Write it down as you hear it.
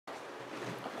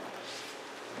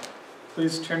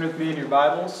Please turn with me in your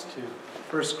Bibles to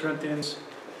 1 Corinthians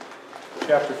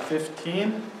chapter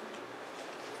 15.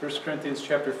 1 Corinthians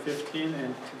chapter 15,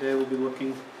 and today we'll be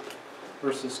looking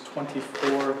verses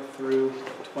 24 through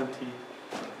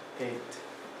 28.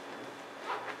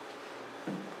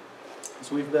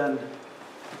 As we've been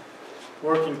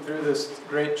working through this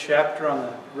great chapter on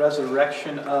the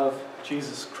resurrection of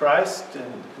Jesus Christ,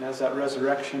 and as that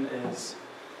resurrection is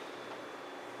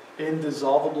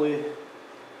indissolubly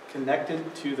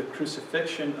connected to the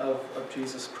crucifixion of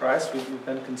Jesus Christ, we've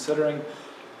been considering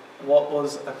what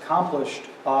was accomplished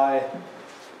by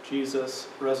Jesus'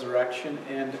 resurrection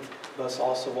and thus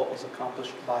also what was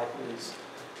accomplished by his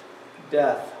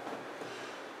death.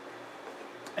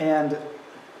 And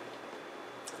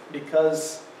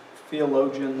because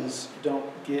theologians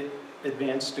don't get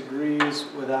advanced degrees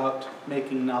without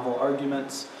making novel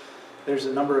arguments, there's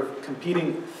a number of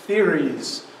competing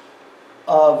theories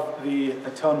of the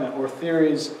atonement, or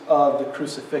theories of the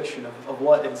crucifixion, of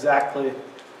what exactly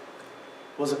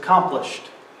was accomplished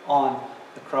on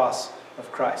the cross of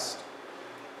Christ.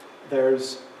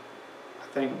 There's, I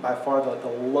think, by far the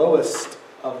lowest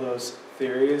of those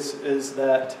theories is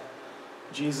that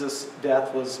Jesus'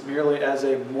 death was merely as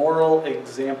a moral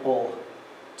example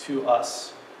to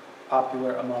us,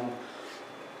 popular among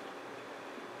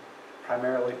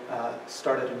primarily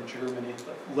started in Germany,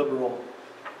 but liberal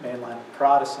mainline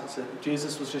Protestants. That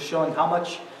Jesus was just showing how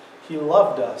much he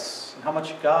loved us, and how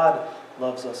much God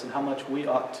loves us, and how much we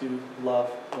ought to love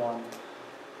one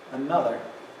another.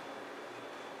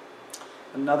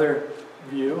 Another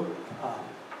view,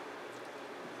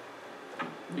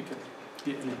 we could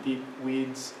get into deep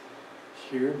weeds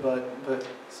here, but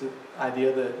it's the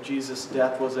idea that Jesus'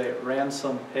 death was a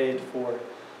ransom paid for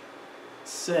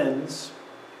sins,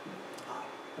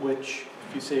 which,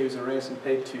 if you say he was a ransom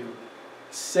paid to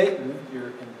Satan, you're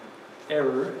in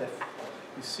error. If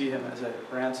you see him as a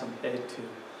ransom paid to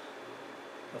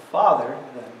the Father,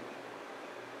 then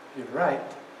you're right.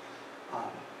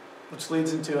 Which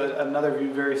leads into another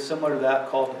view very similar to that,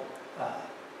 called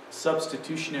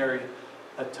substitutionary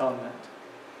atonement,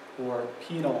 or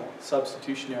penal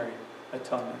substitutionary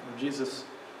atonement, where Jesus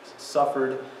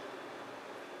suffered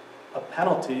a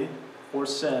penalty for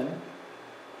sin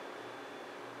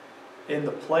in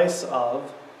the place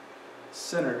of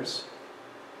sinners,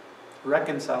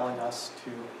 reconciling us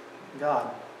to God.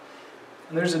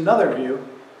 And there's another view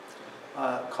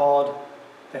called,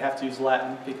 they have to use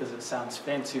Latin because it sounds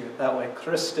fancier that way,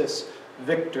 Christus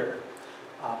Victor,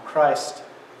 Christ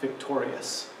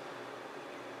victorious.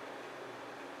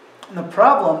 And the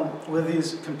problem with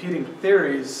these competing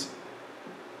theories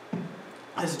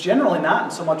is generally not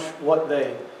in so much what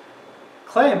they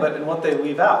claim, but in what they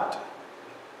leave out.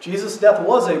 Jesus' death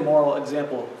was a moral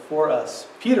example for us.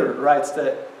 Peter writes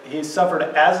that he suffered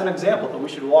as an example, that we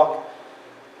should walk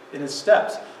in his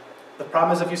steps. The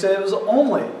problem is if you say it was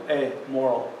only a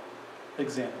moral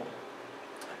example.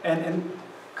 And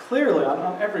clearly,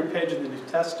 on every page of the New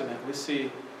Testament, we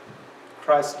see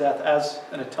Christ's death as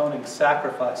an atoning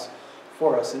sacrifice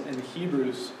for us. In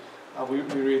Hebrews, we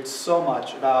read so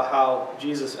much about how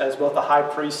Jesus, as both the high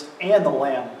priest and the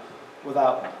lamb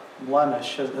without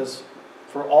blemish, has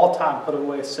for all time put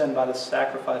away sin by the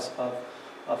sacrifice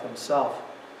of himself.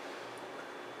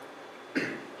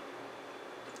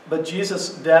 But Jesus'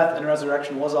 death and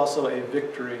resurrection was also a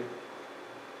victory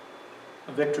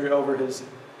over his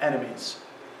enemies.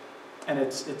 And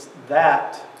it's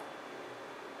that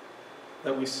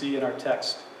we see in our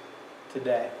text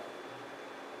today.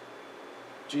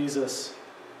 Jesus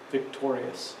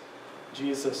victorious.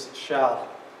 Jesus shall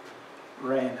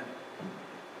reign.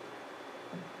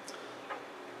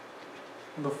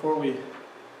 Before we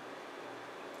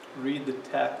read the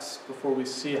text, before we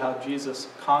see how Jesus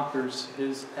conquers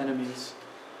his enemies,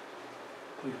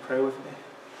 will you pray with me?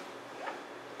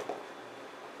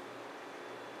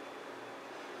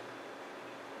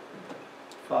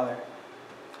 Father,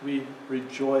 we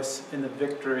rejoice in the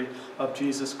victory of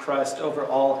Jesus Christ over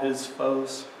all his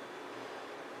foes.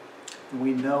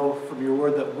 We know from your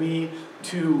word that we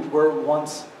too were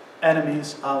once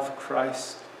enemies of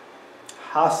Christ,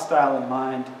 hostile in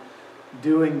mind,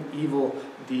 doing evil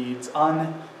deeds,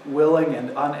 unwilling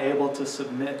and unable to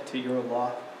submit to your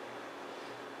law.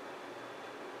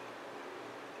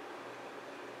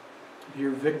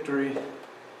 Your victory,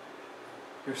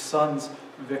 your Son's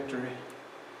victory,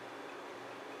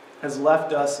 has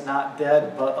left us not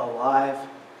dead but alive,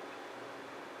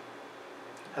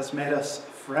 has made us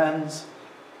friends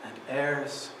and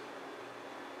heirs,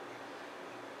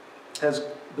 has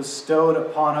bestowed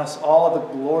upon us all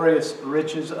the glorious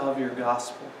riches of your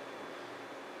gospel.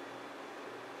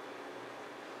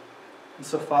 And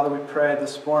so, Father, we pray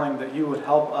this morning that you would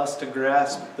help us to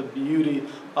grasp the beauty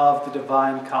of the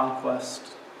divine conquest.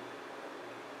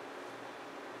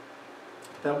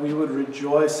 That we would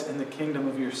rejoice in the kingdom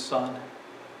of your Son.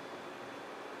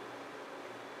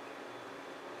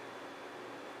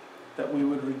 That we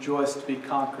would rejoice to be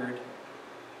conquered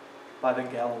by the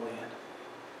Galilean.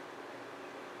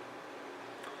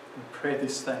 We pray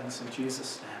these things in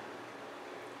Jesus'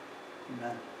 name.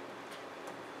 Amen.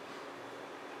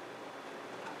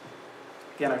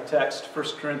 Again, our text, 1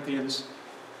 Corinthians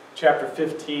chapter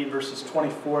 15, verses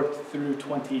 24 through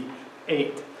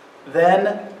 28.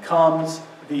 Then comes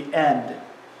the end,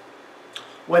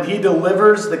 when he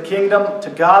delivers the kingdom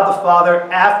to God the Father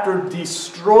after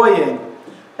destroying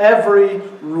every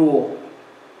rule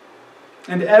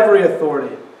and every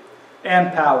authority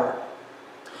and power.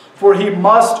 For he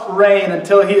must reign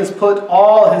until he has put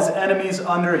all his enemies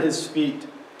under his feet.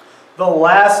 The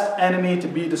last enemy to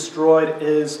be destroyed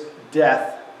is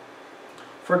death.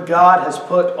 For God has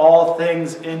put all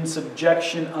things in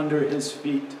subjection under his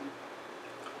feet.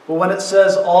 But when it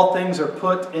says all things are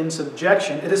put in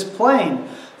subjection, it is plain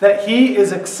that he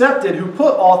is accepted who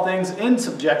put all things in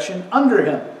subjection under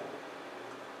him.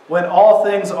 When all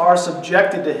things are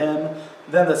subjected to him,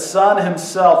 then the Son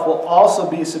himself will also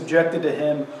be subjected to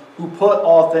him who put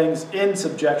all things in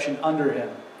subjection under him,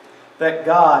 that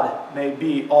God may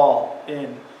be all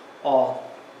in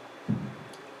all.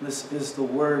 This is the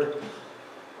word of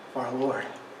our Lord.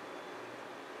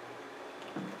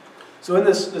 So in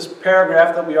this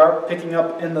paragraph that we are picking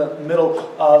up in the middle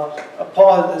of,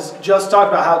 Paul has just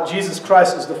talked about how Jesus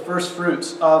Christ is the first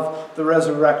fruits of the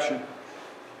resurrection.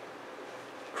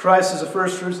 Christ is the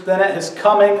first fruits, then at his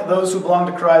coming, those who belong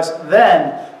to Christ,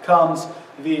 then comes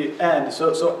the end.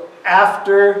 So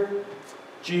after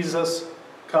Jesus'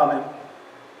 coming,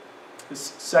 his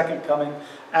second coming,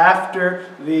 after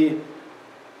the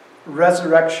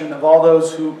resurrection of all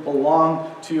those who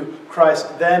belong to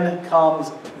Christ, then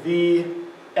comes the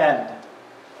end.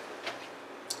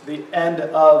 The end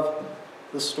of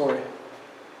the story.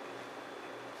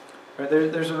 Right,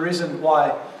 there's a reason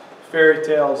why fairy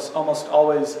tales almost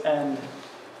always end,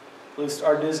 at least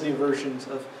our Disney versions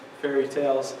of fairy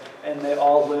tales, and they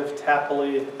all lived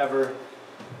happily ever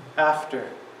after.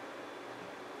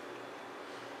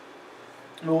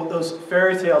 And what those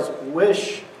fairy tales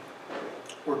wish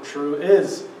were true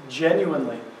is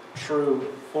genuinely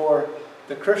true for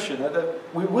the Christian, that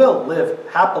we will live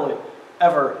happily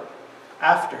ever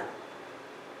after.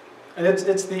 And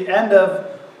it's the end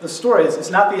of the story.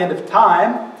 It's not the end of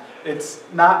time. It's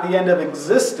not the end of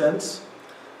existence,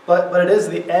 but it is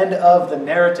the end of the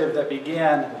narrative that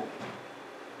began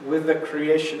with the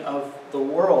creation of the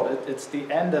world. It's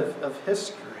the end of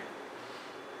history.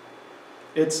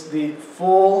 It's the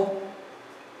full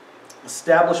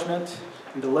establishment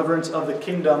and deliverance of the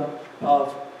kingdom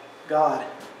of God,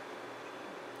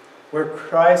 where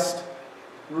Christ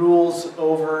rules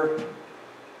over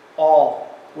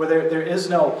all, where there is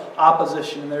no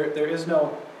opposition, there is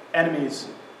no enemies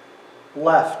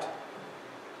left.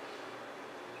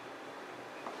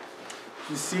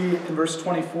 You see in verse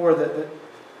 24 that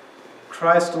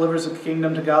Christ delivers the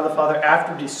kingdom to God the Father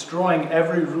after destroying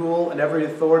every rule and every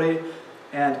authority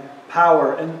and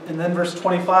power. And then verse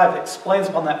 25 explains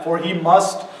upon that. For he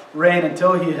must reign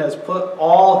until he has put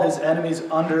all his enemies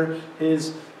under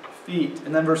his feet.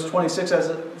 And then verse 26 says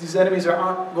that these enemies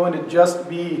aren't going to just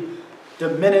be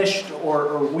diminished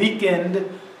or weakened.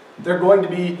 They're going to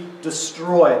be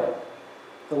destroyed.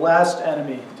 The last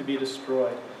enemy to be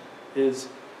destroyed is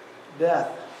death.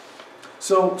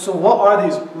 So what are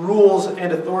these rules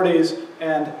and authorities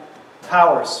and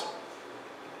powers?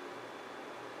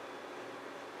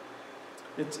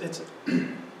 It's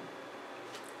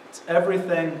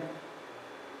everything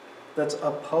that's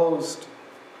opposed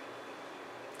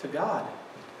to God.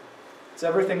 It's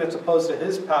everything that's opposed to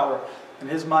his power and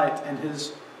his might and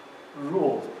his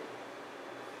rule.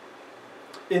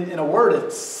 In a word,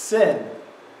 it's sin.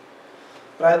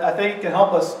 But I think it can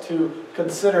help us to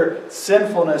consider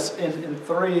sinfulness in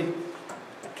three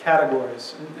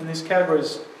categories. And these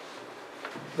categories,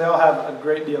 they all have a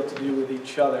great deal to do with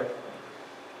each other.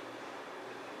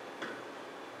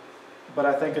 But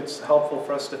I think it's helpful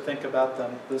for us to think about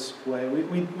them this way.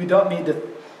 We don't need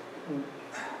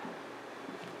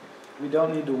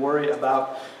to worry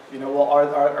about,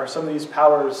 are some of these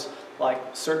powers like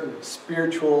certain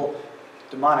spiritual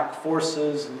demonic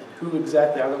forces, and who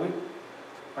exactly are they?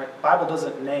 The Bible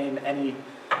doesn't name any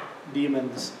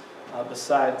demons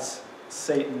besides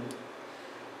Satan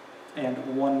and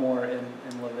one more in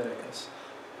Leviticus.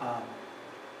 I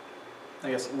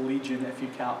guess Legion, if you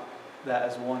count that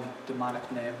as one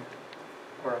demonic name.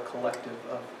 or a collective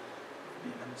of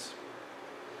demons.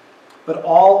 But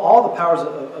all the powers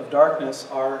of darkness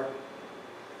are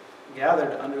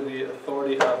gathered under the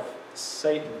authority of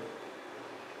Satan.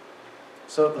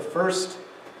 So the first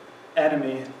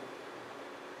enemy,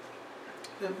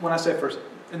 when I say first,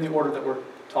 in the order that we're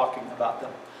talking about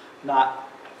them, not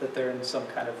that they're in some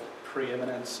kind of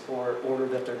preeminence or order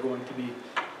that they're going to be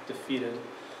defeated.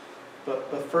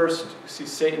 But first, you see,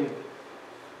 Satan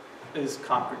is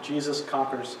conquered. Jesus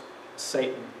conquers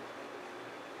Satan.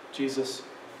 Jesus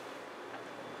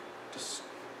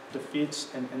defeats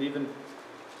and even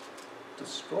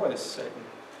destroys Satan.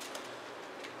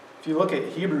 If you look at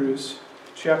Hebrews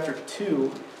chapter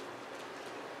 2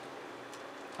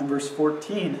 and verse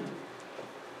 14,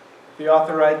 the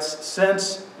author writes,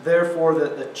 "Since therefore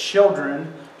the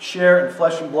children share in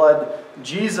flesh and blood,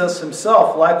 Jesus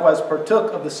himself likewise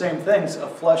partook of the same things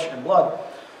of flesh and blood,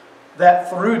 that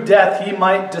through death he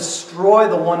might destroy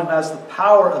the one who has the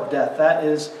power of death, that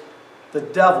is, the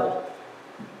devil,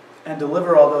 and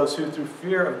deliver all those who through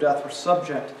fear of death were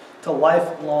subject to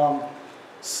lifelong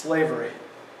slavery."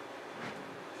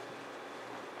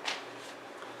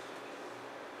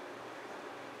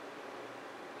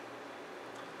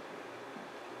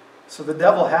 So the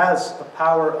devil has the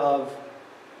power of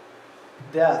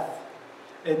death,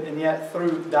 and yet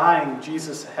through dying,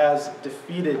 Jesus has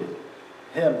defeated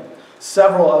him.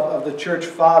 Several of the church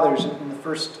fathers in the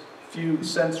first few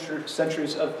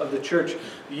centuries of the church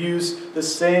use the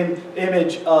same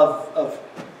image of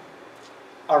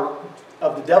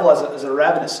the devil as a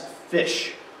ravenous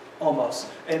fish, almost,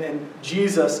 and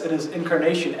Jesus in his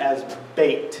incarnation as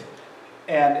bait,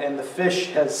 and the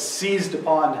fish has seized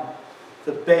upon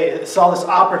the bait. It saw this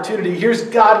opportunity. Here's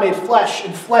God made flesh,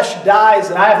 and flesh dies,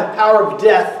 and I have the power of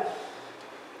death,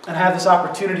 and I have this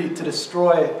opportunity to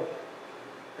destroy,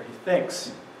 or he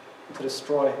thinks, to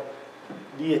destroy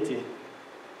deity.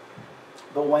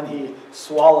 But when he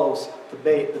swallows the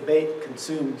bait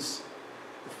consumes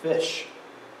the fish.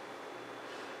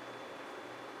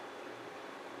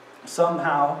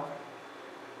 Somehow,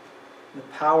 the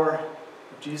power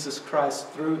of Jesus Christ,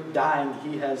 through dying,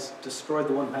 he has destroyed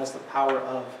the one who has the power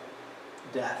of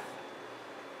death.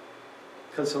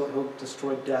 Because he'll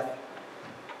destroy death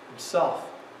himself.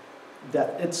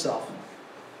 Death itself.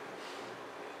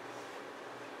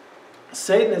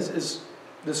 Satan is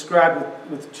described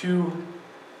with two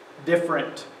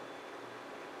different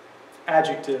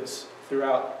adjectives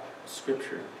throughout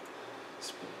Scripture.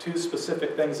 Two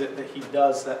specific things that he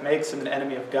does that makes him an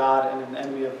enemy of God and an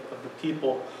enemy of the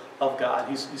people of God.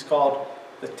 He's called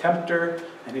the tempter,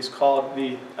 and he's called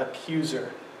the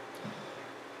accuser.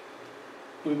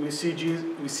 We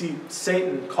see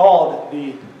Satan called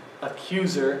the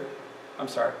accuser. I'm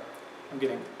sorry, I'm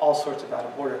getting all sorts of out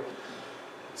of order.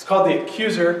 He's called the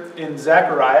accuser in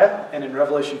Zechariah and in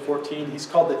Revelation 14. He's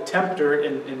called the tempter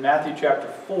in Matthew chapter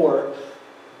 4.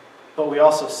 But we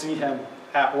also see him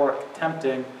at work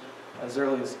tempting as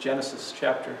early as Genesis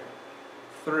chapter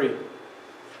 3.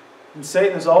 And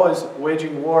Satan is always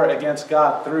waging war against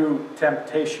God through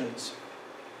temptations.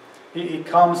 He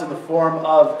comes in the form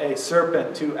of a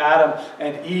serpent to Adam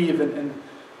and Eve and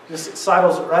just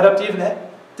sidles right up to Eve.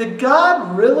 Did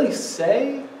God really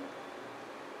say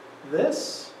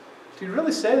this? Did he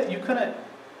really say that you couldn't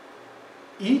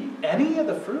eat any of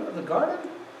the fruit of the garden?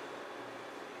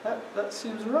 That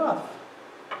seems rough.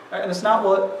 And it's not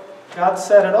what God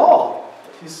said at all.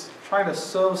 He's trying to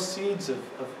sow seeds of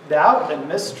doubt and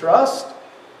mistrust.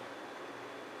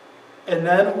 And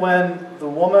then when the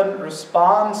woman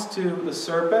responds to the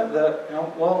serpent that,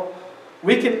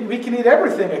 we can eat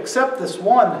everything except this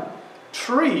one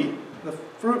tree, the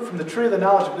fruit from the tree of the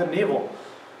knowledge of good and evil.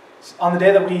 On the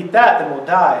day that we eat that, then we'll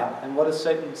die. And what does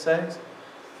Satan say?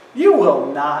 You will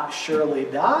not surely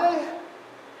die.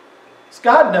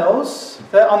 God knows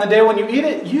that on the day when you eat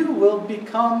it, you will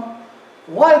become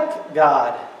like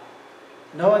God,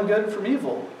 knowing good from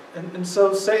evil. And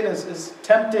so Satan is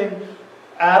tempting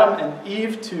Adam and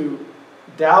Eve to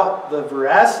doubt the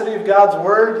veracity of God's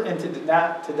word and to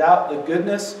doubt the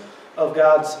goodness of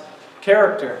God's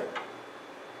character.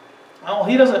 Well,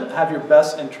 he doesn't have your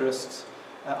best interests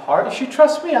at heart. You should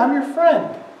trust me. I'm your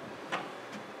friend.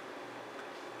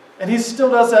 And he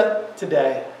still does that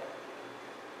today.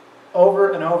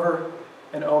 Over and over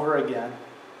and over again.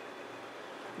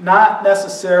 Not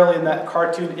necessarily in that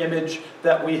cartoon image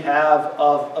that we have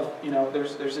of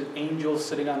there's an angel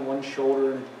sitting on one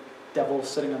shoulder and a devil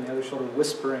sitting on the other shoulder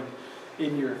whispering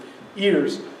in your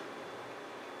ears.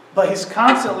 But he's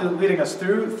constantly leading us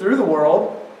through the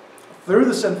world, through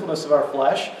the sinfulness of our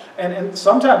flesh, and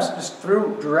sometimes just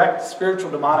through direct spiritual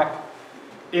demonic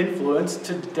influence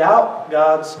to doubt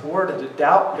God's word and to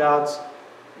doubt God's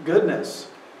goodness.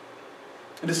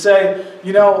 And to say,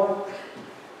 you're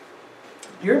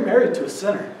married to a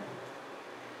sinner.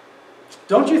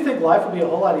 Don't you think life would be a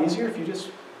whole lot easier if you just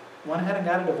went ahead and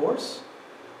got a divorce?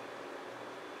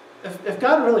 If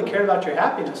God really cared about your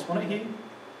happiness, wouldn't He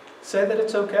say that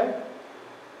it's okay?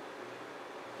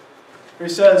 Or He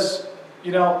says,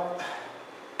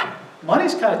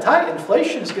 money's kind of tight.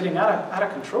 Inflation is getting out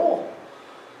of control.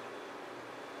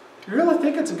 You really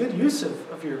think it's a good use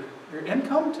of your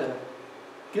income to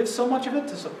give so much of it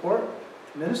to support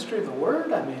the ministry of the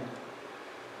Word? I mean,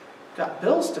 you've got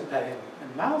bills to pay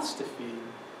and mouths to feed.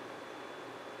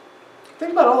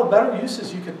 Think about all the better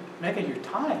uses you could make of your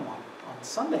time on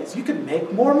Sundays. You could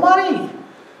make more money.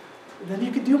 Then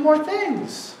you could do more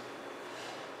things.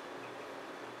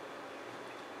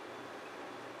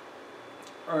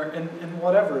 Or in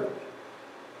whatever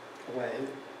way.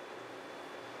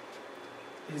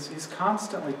 He's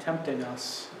constantly tempting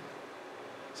us.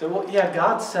 Say, well, yeah,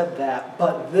 God said that,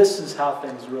 but this is how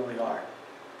things really are.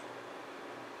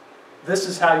 This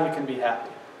is how you can be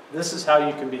happy. This is how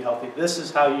you can be healthy. This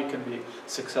is how you can be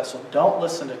successful. Don't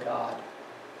listen to God.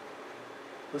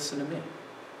 Listen to me.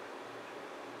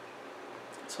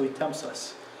 So He tempts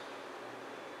us.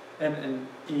 And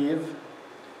Eve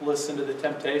listened to the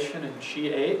temptation and she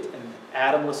ate. And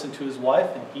Adam listened to his wife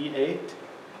and he ate.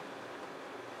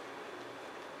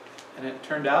 And it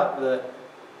turned out that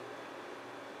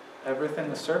everything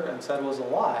the serpent said was a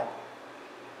lie.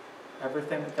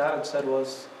 Everything that God had said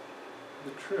was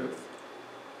the truth.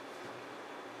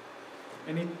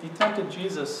 And he tempted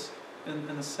Jesus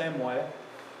in the same way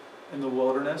in the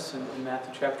wilderness in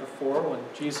Matthew chapter 4 when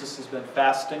Jesus has been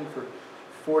fasting for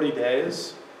 40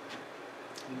 days.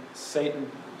 And Satan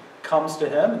comes to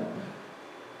him, and,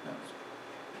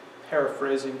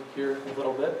 paraphrasing here a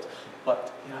little bit,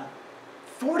 but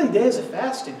 40 days of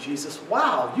fasting, Jesus,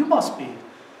 wow, you must be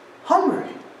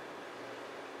hungry.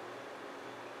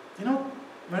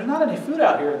 There's not any food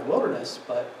out here in the wilderness,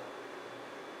 but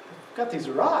we've got these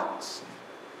rocks.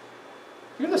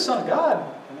 You're the Son of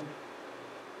God.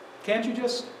 Can't you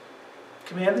just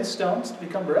command these stones to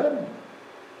become bread?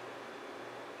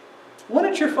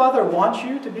 Wouldn't your Father want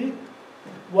you to be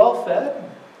well fed and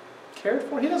cared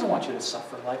for? He doesn't want you to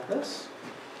suffer like this.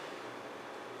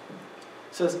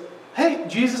 He says, hey,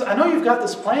 Jesus, I know you've got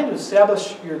this plan to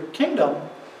establish your kingdom,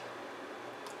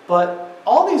 but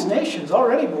all these nations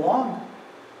already belong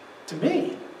to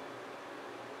me.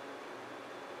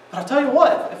 But I'll tell you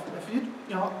what, if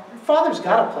your Father's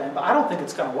got a plan, but I don't think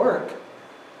it's going to work.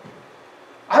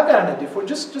 I've got an idea for it.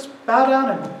 Just bow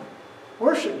down and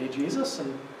worship me, Jesus,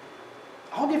 and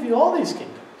I'll give you all these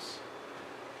kingdoms.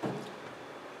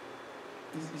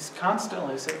 He's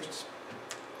constantly saying, just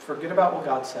forget about what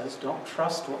God says. Don't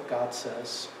trust what God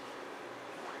says.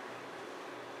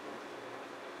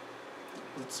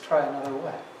 Let's try another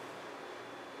way.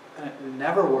 And it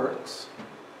never works.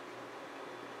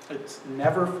 It's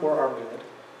never for our good.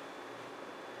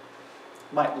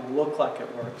 It might look like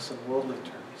it works in worldly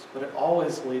terms, but it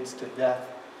always leads to death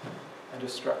and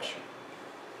destruction.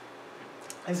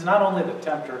 He's not only the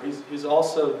tempter, he's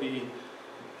also the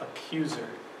accuser.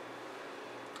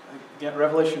 Again,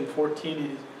 Revelation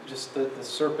 14, just the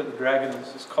serpent, the dragon,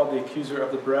 is called the accuser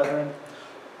of the brethren.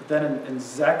 But then in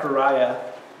Zechariah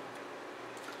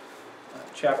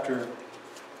chapter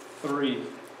 3,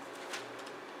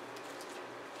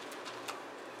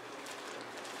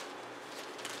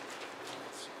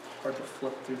 it's hard to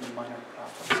flip through the minor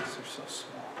prophets because they're so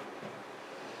small.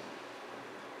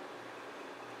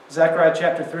 Zechariah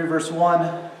chapter 3, verse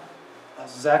 1.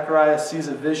 Zechariah sees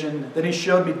a vision. Then he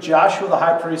showed me Joshua the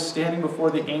high priest standing before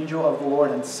the angel of the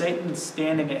Lord, and Satan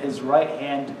standing at his right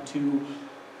hand to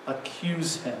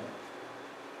accuse him.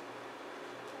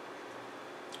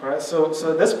 All right, so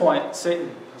at this point,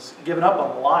 Satan has given up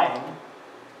on lying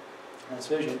in this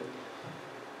vision.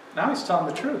 Now he's telling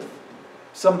the truth.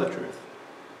 Some of the truth.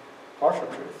 Partial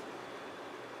truth.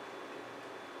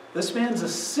 This man's a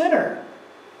sinner.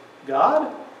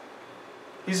 God,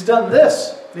 he's done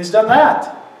this. He's done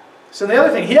that. So the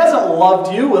other thing, he hasn't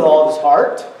loved you with all of his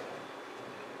heart,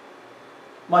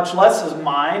 much less his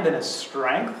mind and his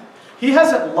strength. He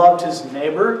hasn't loved his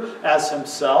neighbor as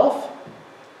himself.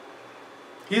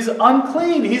 He's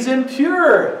unclean. He's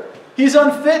impure. He's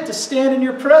unfit to stand in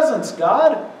your presence,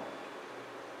 God.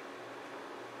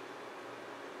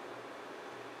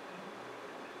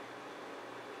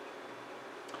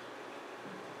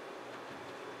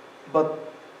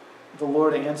 But the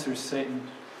Lord answers Satan.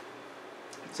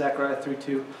 Zechariah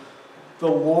 3:2. "The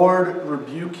Lord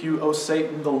rebuke you, O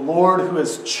Satan, the Lord who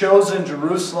has chosen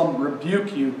Jerusalem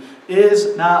rebuke you.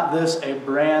 Is not this a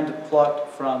brand plucked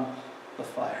from the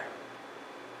fire?"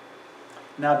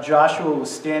 Now Joshua was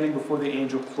standing before the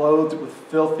angel, clothed with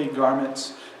filthy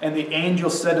garments. And the angel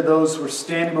said to those who were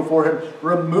standing before him,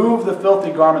 "Remove the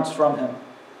filthy garments from him."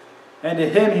 And to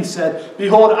him he said,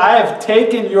 "Behold, I have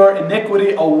taken your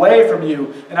iniquity away from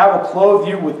you, and I will clothe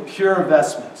you with pure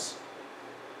vestments."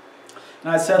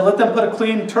 And I said, "Let them put a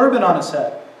clean turban on his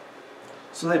head."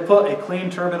 So they put a clean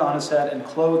turban on his head and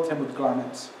clothed him with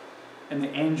garments. And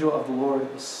the angel of the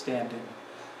Lord was standing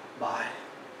by.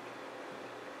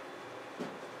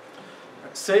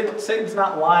 Satan's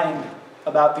not lying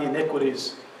about the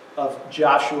iniquities of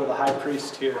Joshua the high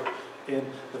priest here in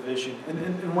the vision.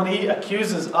 And when he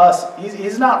accuses us,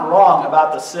 he's not wrong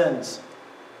about the sins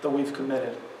that we've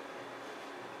committed.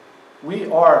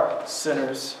 We are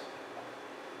sinners.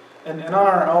 And on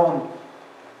our own,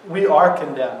 we are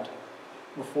condemned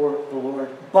before the Lord.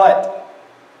 But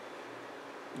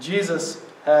Jesus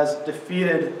has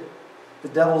defeated the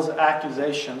devil's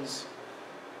accusations,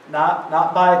 not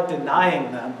by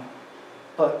denying them,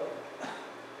 but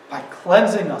by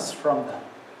cleansing us from them.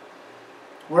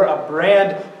 We're a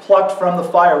brand plucked from the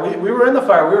fire. We were in the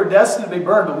fire. We were destined to be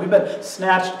burned, but we've been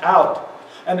snatched out.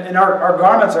 And our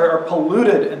garments are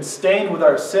polluted and stained with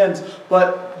our sins.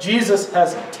 But Jesus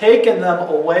has taken them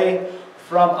away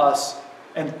from us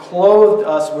and clothed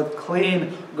us with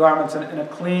clean garments and a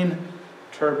clean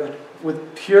turban,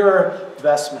 with pure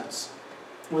vestments,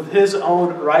 with his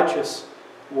own righteous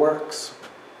works.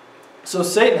 So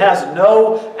Satan has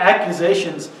no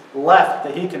accusations left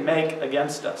that he can make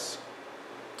against us.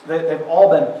 They've all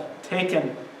been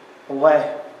taken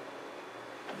away.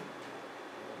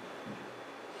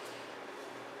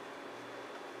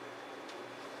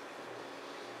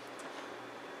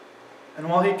 And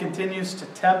while he continues to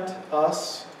tempt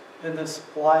us in this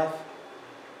life,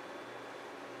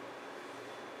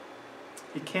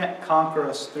 he can't conquer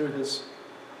us through his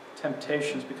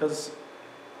temptations, because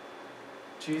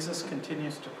Jesus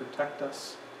continues to protect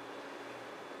us.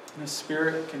 And his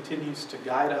Spirit continues to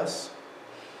guide us.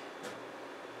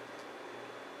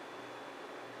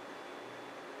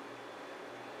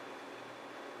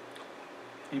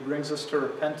 He brings us to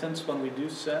repentance when we do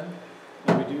sin,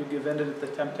 when we do give in to the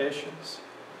temptations.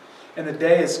 And the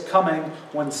day is coming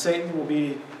when Satan will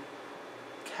be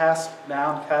cast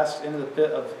down, cast into the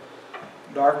pit of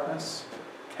darkness,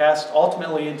 cast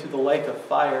ultimately into the lake of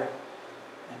fire,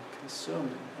 and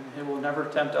consumed. And he will never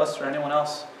tempt us or anyone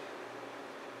else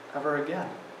ever again.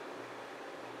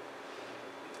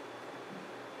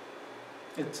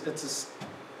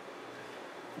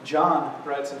 John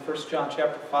writes in 1 John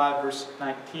chapter 5, verse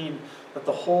 19, that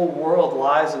the whole world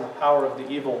lies in the power of the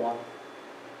evil one.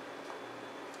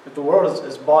 That the world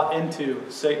is bought into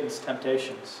Satan's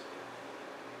temptations.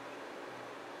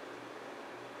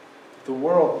 The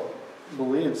world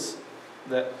believes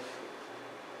that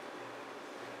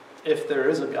if there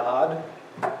is a God,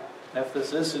 if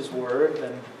this is his word,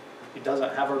 then he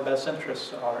doesn't have our best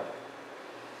interests at heart.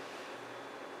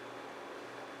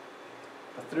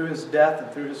 But through his death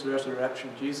and through his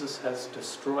resurrection, Jesus has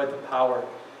destroyed the power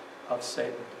of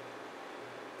Satan.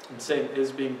 And Satan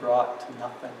is being brought to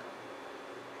nothing.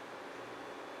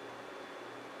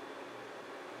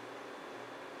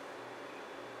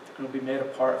 And will be made a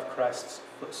part of Christ's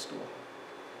footstool.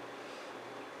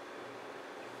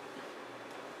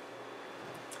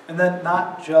 And then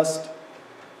not just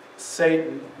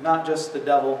Satan, not just the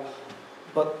devil,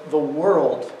 but the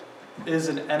world is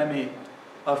an enemy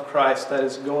of Christ that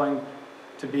is going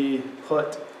to be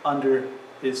put under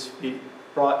his feet,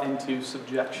 brought into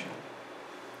subjection.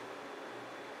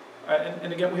 All right,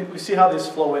 and again, we see how these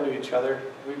flow into each other.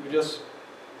 We just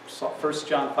saw 1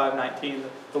 John 5:19,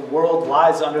 that the world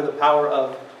lies under the power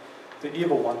of the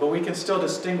evil one, but we can still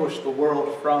distinguish the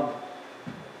world from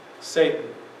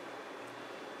Satan.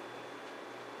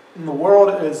 And the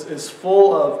world is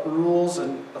full of rules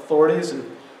and authorities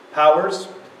and powers,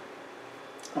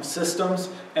 of systems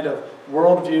and of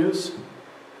worldviews.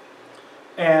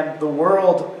 And the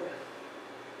world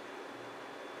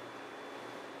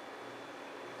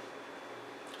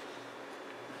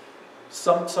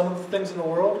some of the things in the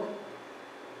world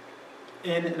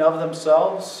in and of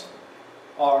themselves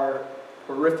are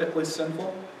horrifically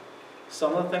sinful.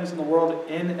 Some of the things in the world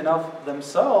in and of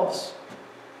themselves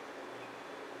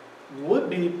would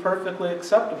be perfectly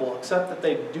acceptable, except that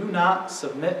they do not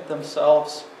submit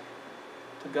themselves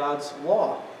to God's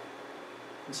law.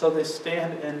 And so they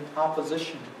stand in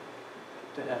opposition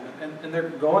to him. And they're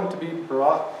going to be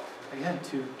brought, again,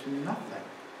 to nothing.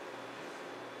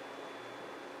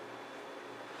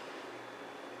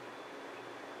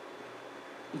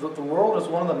 the world is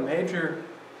one of the major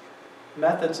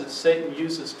methods that Satan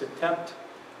uses to tempt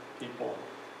people.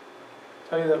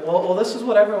 Tell you that, well, this is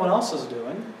what everyone else is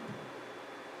doing.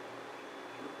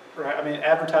 Right? I mean,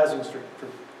 advertising for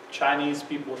Chinese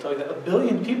people will tell you that 1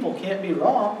 billion people can't be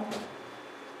wrong.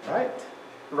 Right?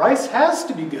 Rice has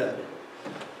to be good.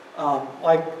 I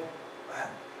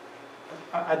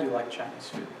do like Chinese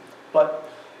food. But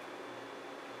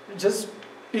just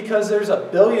because there's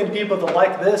 1 billion people that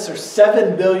like this or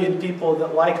 7 billion people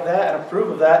that like that and approve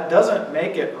of that doesn't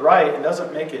make it right. It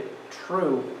doesn't make it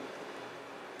true.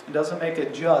 It doesn't make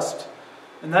it just.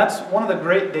 And that's one of the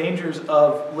great dangers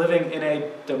of living in a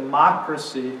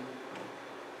democracy.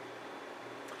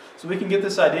 So we can get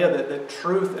this idea that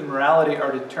truth and morality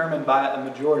are determined by a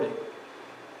majority.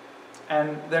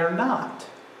 And they're not.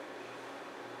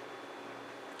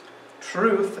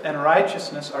 Truth and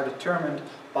righteousness are determined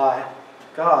by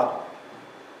God.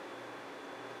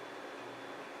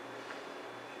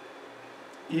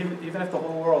 Even if the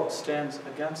whole world stands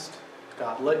against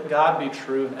God, let God be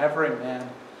true and every man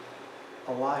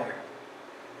a liar.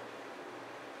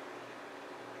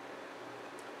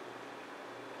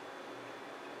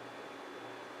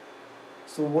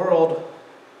 So the world,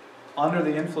 under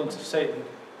the influence of Satan,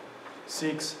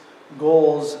 seeks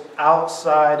goals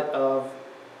outside of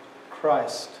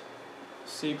Christ,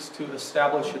 seeks to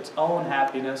establish its own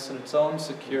happiness and its own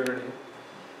security.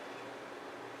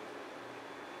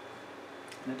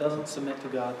 And it doesn't submit to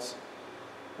God's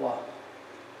law.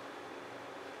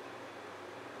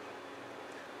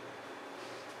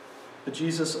 But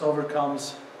Jesus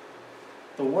overcomes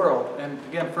the world. And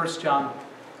again, 1 John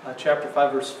chapter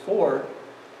 5, verse 4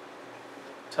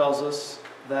 tells us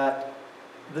that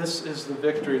this is the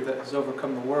victory that has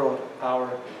overcome the world,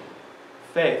 our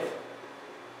faith.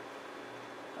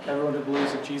 Everyone who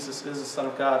believes that Jesus is the Son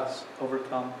of God has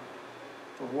overcome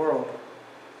the world.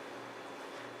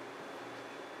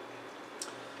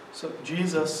 So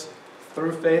Jesus,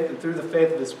 through faith and through the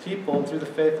faith of His people and through the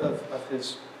faith of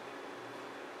His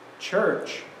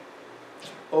church,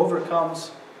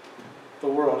 overcomes the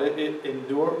world.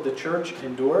 The church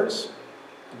endures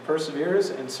and perseveres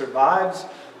and survives.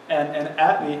 And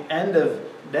at the end of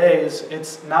days,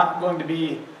 it's not going to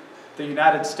be the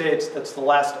United States that's the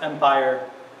last empire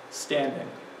standing.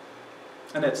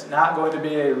 And it's not going to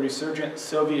be a resurgent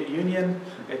Soviet Union.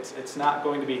 It's not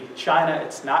going to be China.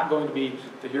 It's not going to be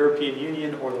the European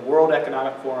Union or the World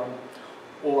Economic Forum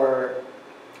or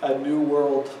a new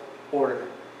world order.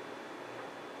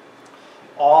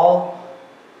 All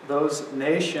those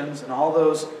nations and all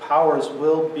those powers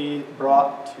will be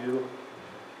brought to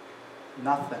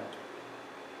nothing.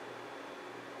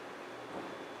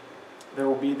 There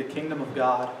will be the kingdom of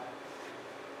God,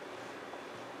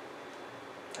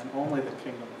 and only the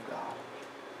kingdom of God.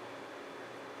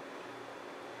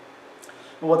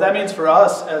 And what that means for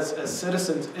us as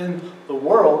citizens in the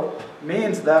world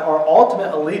means that our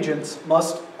ultimate allegiance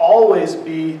must always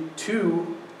be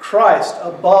to Christ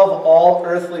above all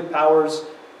earthly powers,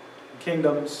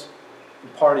 kingdoms,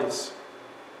 and parties.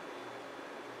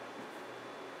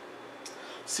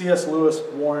 C.S. Lewis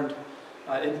warned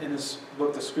in his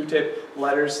book, The Screwtape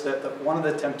Letters, that one of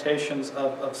the temptations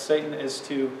of Satan is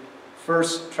to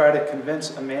first try to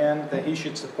convince a man that he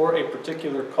should support a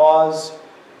particular cause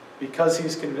because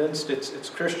he's convinced it's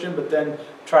Christian, but then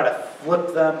try to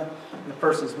flip them in the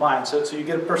person's mind. So you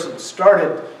get a person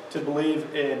started to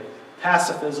believe in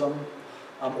pacifism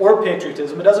or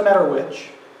patriotism, it doesn't matter which,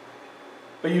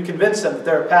 but you convince them that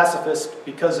they're a pacifist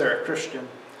because they're a Christian.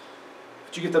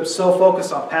 But you get them so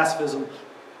focused on pacifism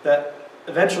that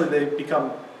eventually they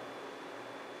become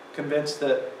convinced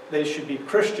that they should be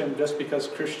Christian just because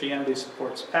Christianity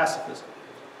supports pacifism.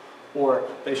 Or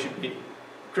they should be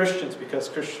Christians because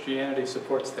Christianity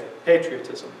supports their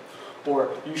patriotism.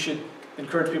 Or you should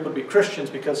encourage people to be Christians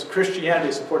because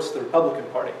Christianity supports the Republican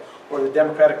Party or the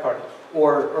Democratic Party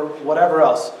or whatever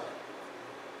else.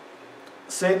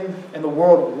 Satan and the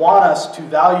world want us to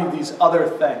value these other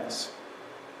things,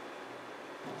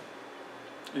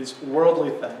 these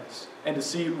worldly things, and to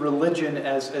see religion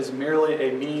as merely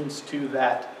a means to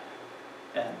that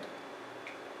end.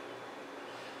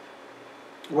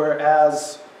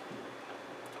 Whereas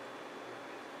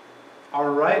our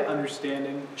right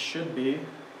understanding should be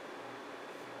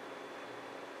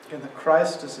that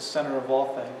Christ is the center of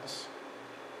all things.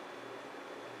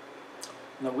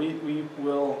 And that we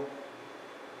will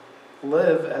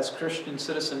live as Christian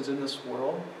citizens in this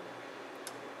world.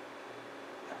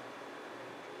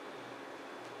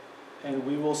 And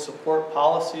we will support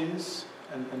policies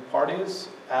and parties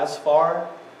as far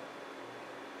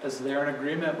as they're in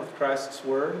agreement with Christ's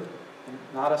word, and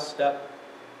not a step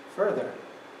further.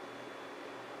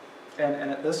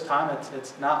 And at this time,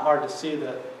 it's not hard to see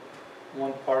that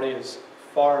one party is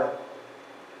far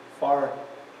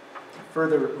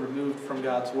further removed from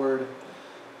God's word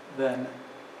than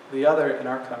the other in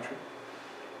our country.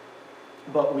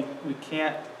 But we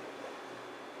can't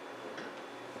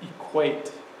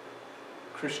equate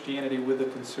Christianity with the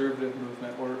conservative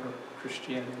movement or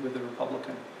Christianity with the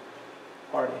Republican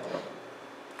Party.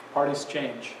 Parties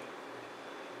change.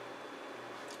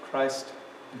 Christ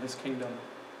and his kingdom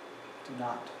do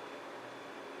not.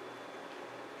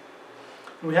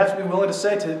 We have to be willing to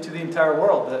say to the entire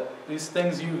world that these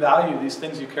things you value, these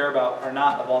things you care about, are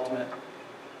not of ultimate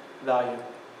value.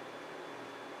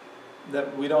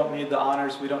 That we don't need the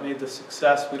honors, we don't need the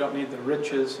success, we don't need the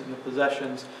riches and the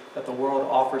possessions that the world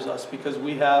offers us, because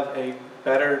we have a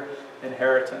better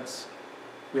inheritance.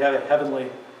 We have a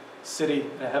heavenly city,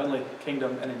 and a heavenly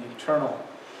kingdom, and an eternal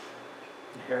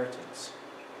inheritance.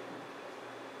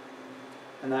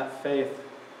 And that faith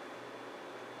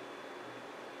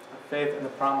in the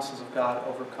promises of God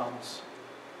overcomes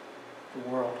the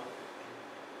world.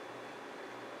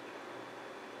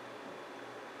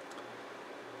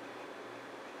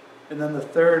 And then the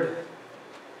third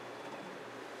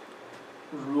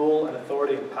rule and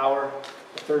authority and power,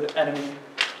 the third enemy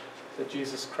that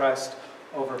Jesus Christ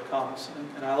overcomes.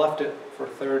 And I left it for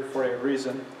third for a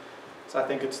reason, because I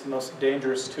think it's the most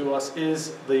dangerous to us,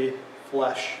 is the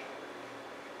flesh.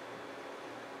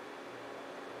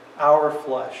 Our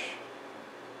flesh.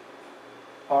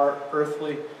 Our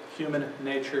earthly human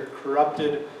nature,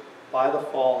 corrupted by the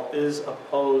fall, is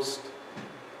opposed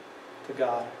to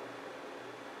God.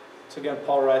 So again,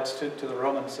 Paul writes to the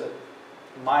Romans that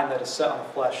the mind that is set on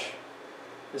the flesh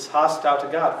is hostile to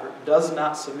God, for it does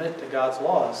not submit to God's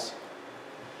laws.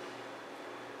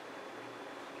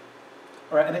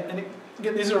 All right, and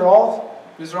again, these are all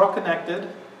connected.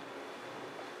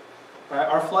 Right?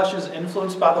 Our flesh is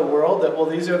influenced by the world, that, well,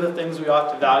 these are the things we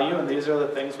ought to value, and these are the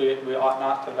things we ought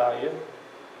not to value.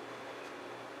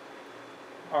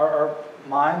 Our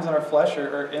minds and our flesh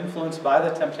are influenced by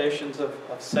the temptations of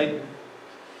Satan.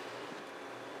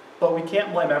 But we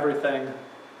can't blame everything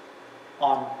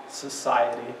on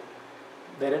society.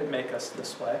 They didn't make us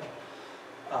this way.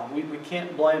 We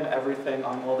can't blame everything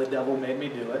on, well, the devil made me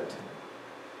do it.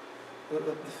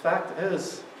 The fact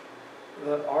is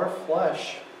that our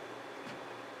flesh,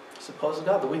 suppose to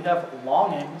God, that we have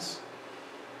longings,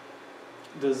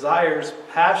 desires,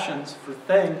 passions for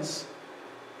things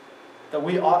that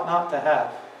we ought not to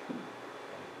have.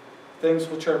 Things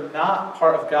which are not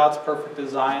part of God's perfect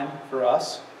design for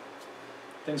us.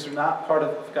 Things are not part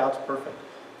of God's perfect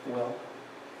will.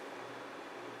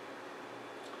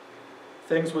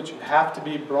 Things which have to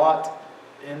be brought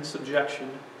in subjection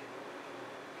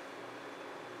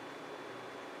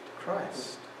to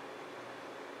Christ.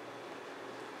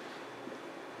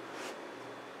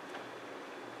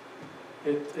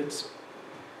 It's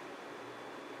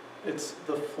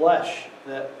the flesh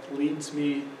that leads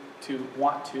me to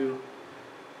want to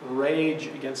rage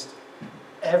against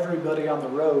everybody on the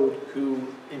road who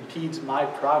impedes my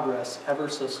progress ever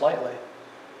so slightly.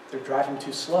 They're driving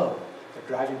too slow. They're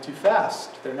driving too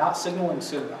fast. They're not signaling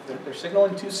soon enough. They're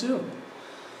signaling too soon.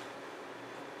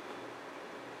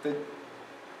 They're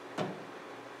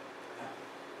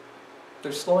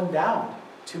slowing down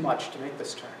too much to make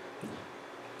this turn.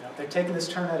 You know, they're taking this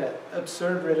turn at an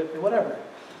absurd rate, whatever.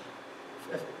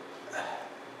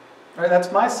 Right,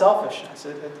 that's my selfishness.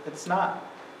 It's not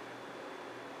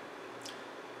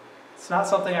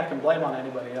something I can blame on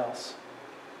anybody else.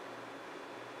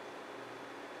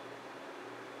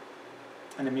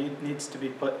 And it needs to be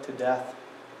put to death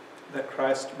that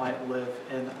Christ might live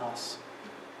in us.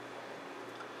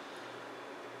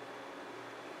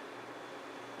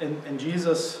 And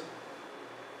Jesus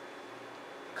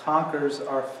conquers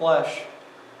our flesh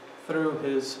through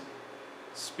his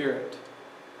Spirit.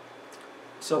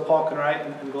 So Paul can write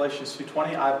in Galatians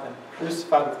 2:20, I've been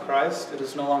crucified with Christ. It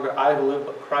is no longer I who live,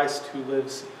 but Christ who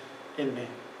lives in me.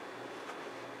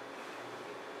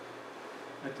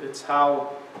 It's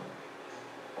how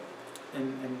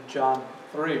in John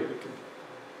 3 we can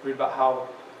read about how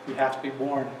we have to be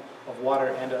born of water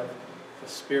and of the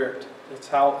Spirit. It's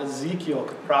how Ezekiel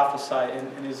could prophesy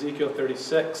in Ezekiel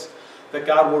 36 that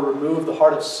God will remove the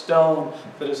heart of stone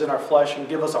that is in our flesh and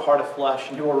give us a heart of flesh.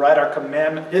 And he will write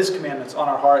his commandments on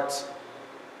our hearts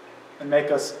and make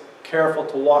us careful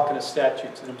to walk in his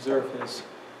statutes and observe his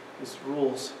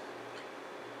rules.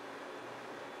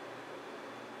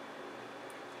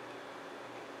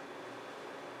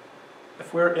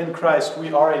 If we're in Christ,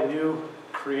 we are a new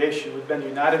creation. We've been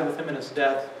united with him in his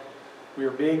death. We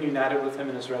are being united with him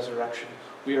in his resurrection.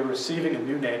 We are receiving a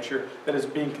new nature that is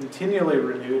being continually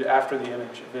renewed after the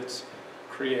image of its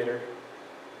Creator.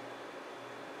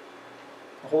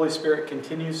 The Holy Spirit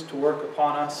continues to work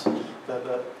upon us.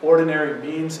 The ordinary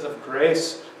means of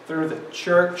grace through the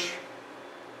church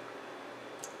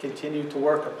continue to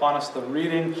work upon us. The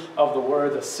reading of the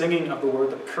Word, the singing of the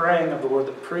Word, the praying of the Word,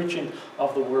 the preaching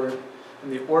of the Word,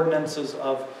 and the ordinances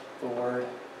of the Word.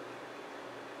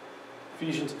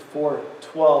 Ephesians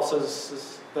 4:12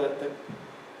 says that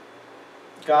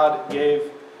God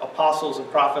gave apostles and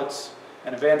prophets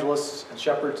and evangelists and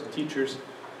shepherds and teachers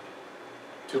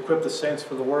to equip the saints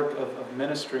for the work of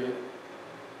ministry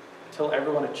until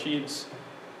everyone achieves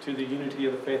to the unity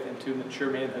of the faith and to mature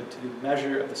manhood, to the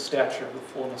measure of the stature of the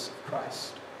fullness of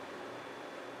Christ.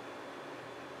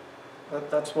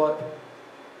 That's what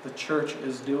the church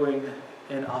is doing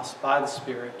in us by the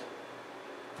Spirit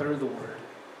through the Word.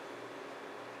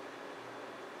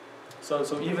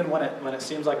 So even when it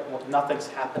seems like nothing's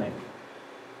happening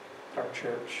at our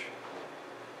church,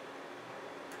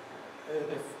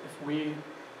 if we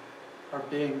are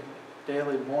being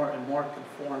daily more and more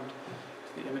conformed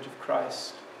to the image of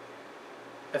Christ,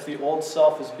 if the old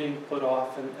self is being put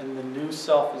off and the new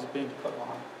self is being put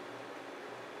on,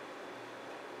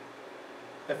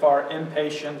 if our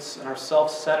impatience and our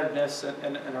self-centeredness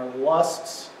and our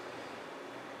lusts,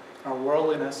 our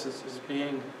worldliness is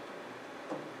being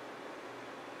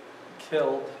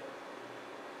killed,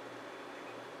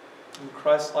 and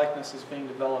Christ-likeness is being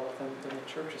developed, then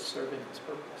the church is serving its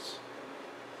purpose.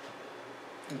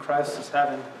 And Christ is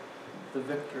having the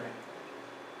victory.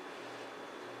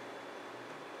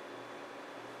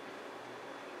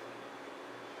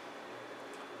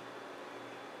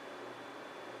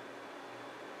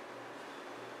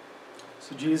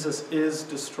 So Jesus is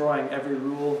destroying every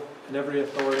rule and every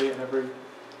authority and every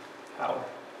power.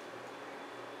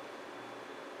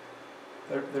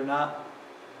 They're not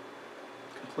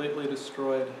completely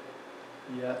destroyed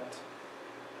yet.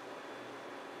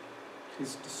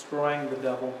 He's destroying the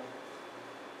devil.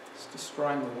 He's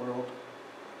destroying the world,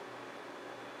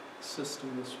 the system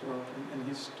of this world, and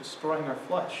he's destroying our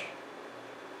flesh.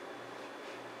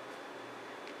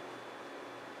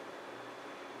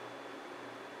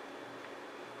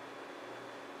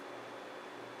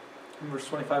 In verse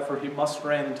 25, for he must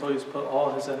reign until he's put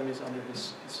all his enemies under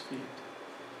his feet.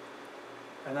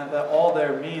 And that all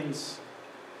there means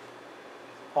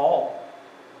all.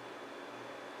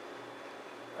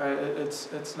 Right?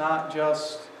 It's not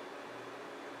just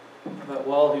that,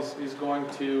 well, he's going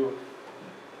to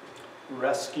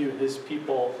rescue his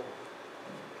people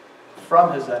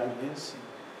from his enemies,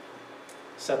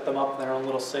 set them up in their own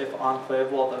little safe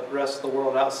enclave while the rest of the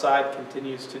world outside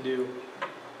continues to do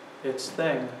its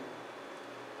thing.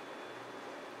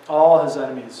 All his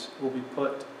enemies will be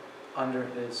put under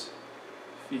his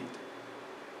feet.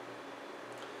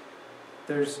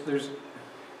 There's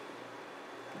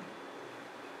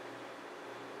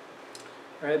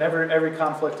right, in every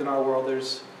conflict in our world,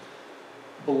 there's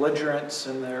belligerents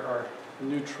and there are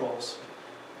neutrals.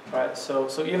 Right? So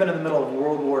even in the middle of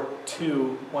World War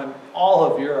II, when all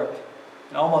of Europe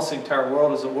and almost the entire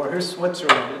world is at war, here's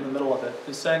Switzerland in the middle of it,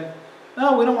 just saying,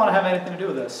 no, we don't want to have anything to do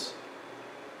with this.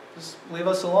 Just leave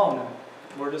us alone,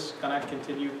 and we're just going to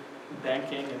continue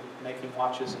banking and making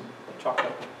watches and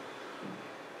chocolate.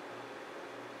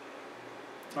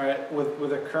 All right, with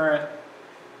the current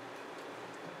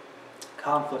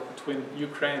conflict between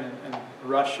Ukraine and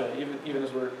Russia, even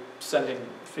as we're sending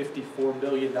 $54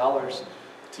 billion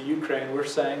to Ukraine, we're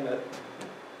saying that,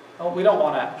 oh, we don't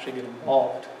want to actually get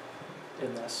involved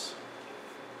in this.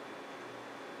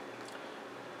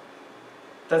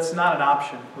 That's not an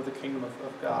option with the kingdom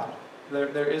of God.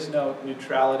 There is no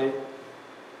neutrality.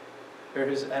 There are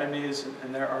his enemies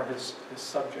and there are his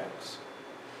subjects.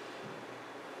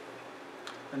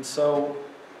 And so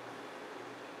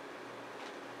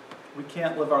we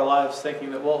can't live our lives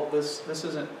thinking that, well, this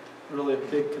isn't really a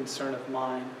big concern of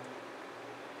mine.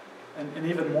 And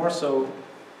even more so,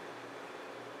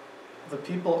 the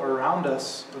people around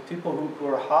us, the people who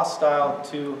are hostile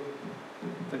to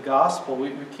the gospel,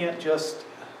 we can't just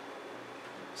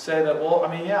say that, well,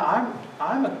 I mean, yeah,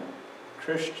 I'm a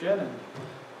Christian and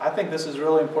I think this is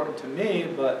really important to me,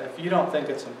 but if you don't think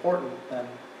it's important, then,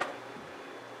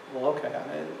 well, okay. I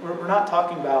mean, we're not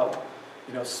talking about,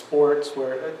 sports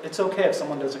where it's okay if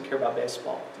someone doesn't care about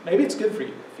baseball. Maybe it's good for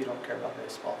you if you don't care about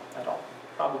baseball at all.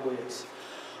 Probably is.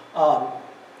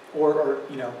 Or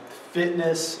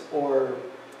fitness or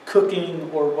cooking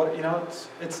or what,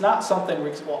 it's not something where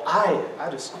you say, well, I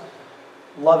just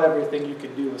love everything you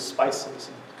can do with spices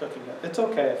and cooking. It's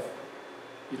okay if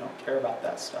you don't care about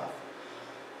that stuff.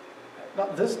 No,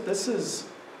 this is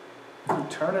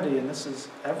eternity, and this is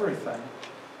everything.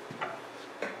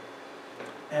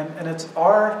 And it's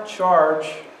our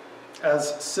charge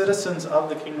as citizens of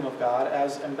the kingdom of God,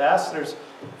 as ambassadors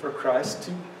for Christ,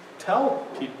 to tell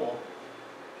people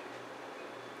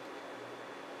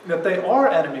that they are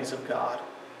enemies of God.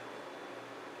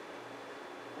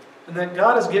 And that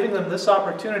God is giving them this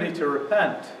opportunity to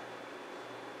repent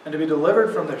and to be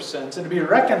delivered from their sins and to be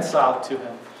reconciled to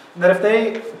Him. And that if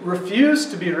they refuse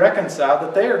to be reconciled,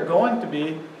 that they are going to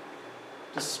be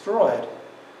destroyed.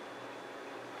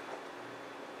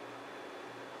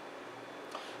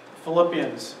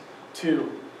 Philippians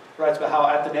 2 writes about how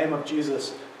at the name of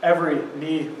Jesus, every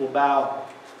knee will bow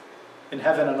in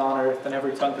heaven and on earth, and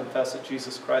every tongue confess that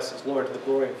Jesus Christ is Lord, to the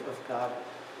glory of God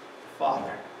the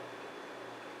Father.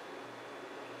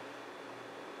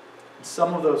 And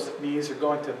some of those knees are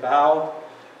going to bow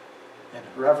in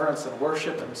reverence and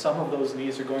worship, and some of those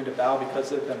knees are going to bow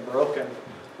because they've been broken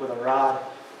with a rod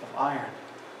of iron.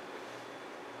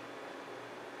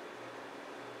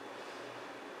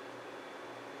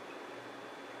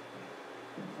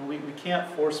 We can't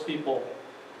force people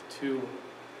to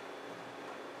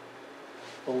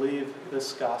believe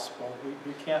this gospel.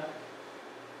 We can't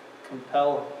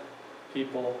compel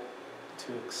people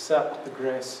to accept the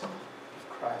grace of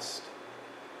Christ.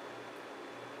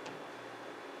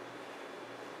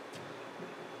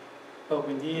 But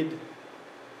we need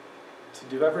to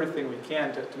do everything we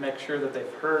can to make sure that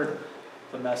they've heard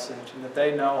the message and that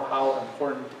they know how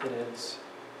important it is.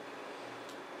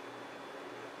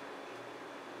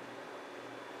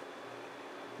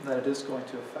 That it is going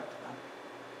to affect them.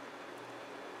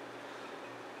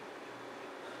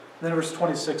 Then verse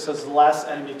 26 says, the last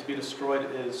enemy to be destroyed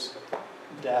is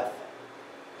death.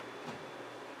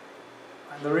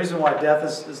 And the reason why death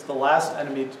is the last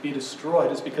enemy to be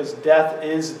destroyed is because death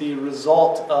is the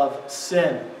result of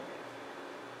sin.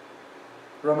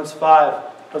 Romans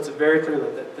 5 puts it very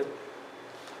clearly that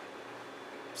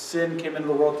sin came into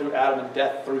the world through Adam and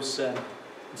death through sin.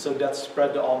 And so death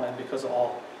spread to all men because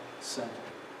all sinned.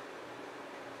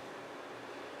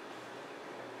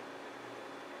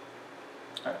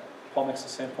 Paul makes the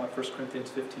same point, 1 Corinthians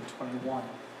 15:21.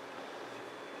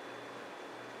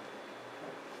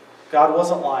 God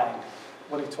wasn't lying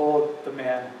when He told the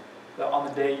man that on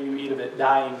the day you eat of it,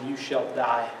 dying, you shall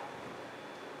die.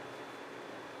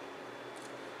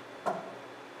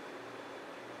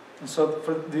 And so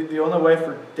for the only way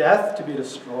for death to be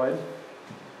destroyed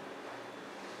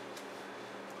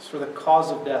is for the cause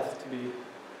of death to be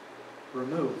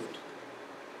removed.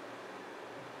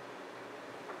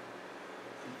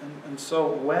 And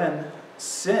so when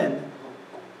sin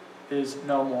is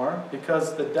no more,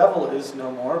 because the devil is no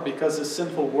more, because the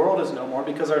sinful world is no more,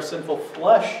 because our sinful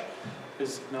flesh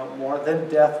is no more, then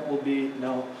death will be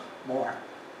no more.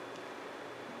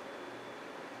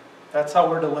 That's how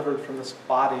we're delivered from this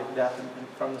body of death and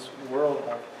from this world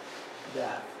of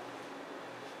death.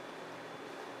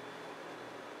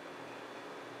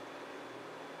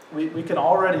 We can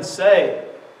already say,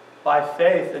 by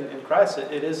faith in Christ,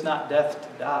 it is not death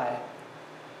to die.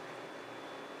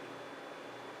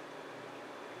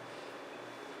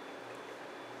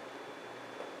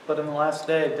 But in the last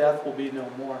day, death will be no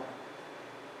more.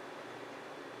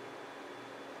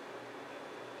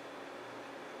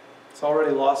 It's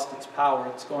already lost its power.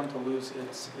 It's going to lose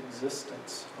its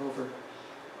existence over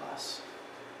us.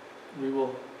 We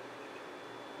will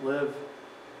live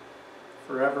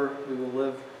forever. We will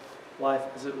live life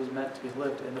as it was meant to be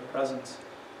lived in the presence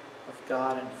of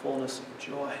God in fullness of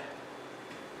joy.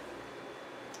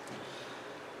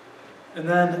 And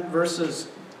then verses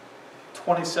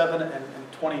 27 and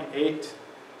 28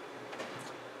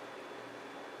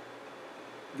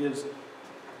 gives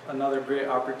another great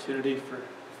opportunity for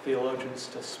theologians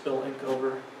to spill ink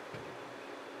over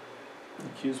and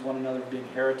accuse one another of being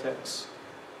heretics.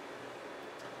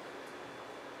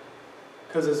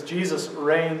 Because as Jesus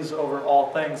reigns over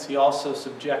all things, He also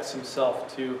subjects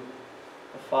Himself to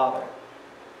the Father.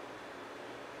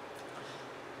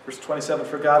 Verse 27,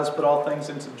 for God has put all things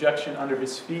in subjection under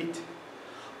His feet.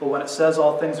 But when it says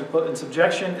all things are put in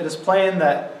subjection, it is plain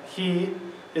that He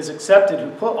is accepted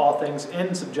who put all things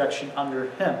in subjection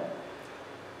under Him.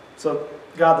 So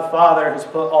God the Father has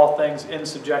put all things in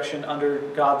subjection under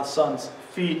God the Son's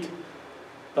feet.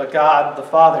 But God the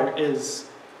Father is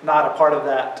not a part of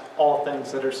that, all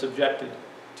things that are subjected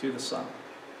to the Son.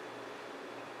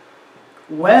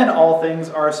 When all things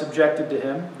are subjected to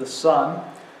Him, the Son,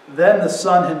 then the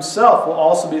Son Himself will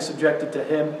also be subjected to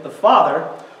Him, the Father,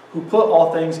 who put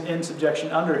all things in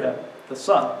subjection under Him, the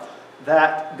Son,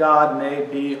 that God may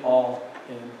be all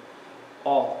in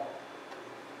all.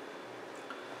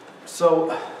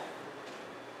 So,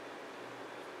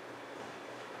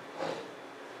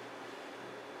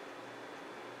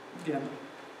 Again,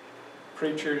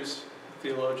 preachers,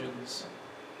 theologians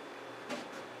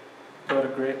go to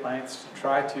great lengths to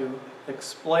try to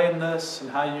explain this and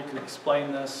how you can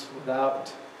explain this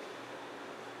without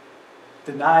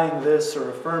denying this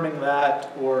or affirming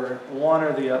that or one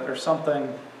or the other,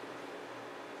 something,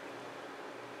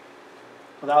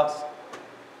 without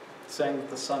saying that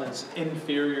the Son is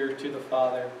inferior to the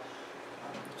Father.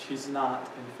 He's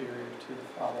not inferior to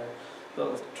the Father.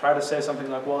 They'll try to say something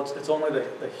like, well, it's only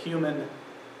the human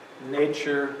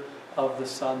nature of the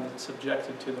Son that's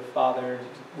subjected to the Father,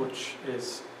 which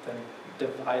is then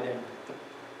dividing the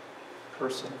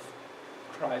person of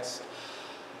Christ.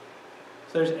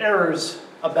 So there's errors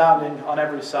abounding on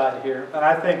every side here. And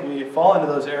I think we fall into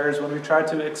those errors when we try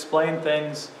to explain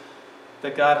things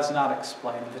that God has not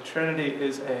explained. The Trinity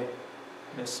is a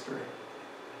mystery.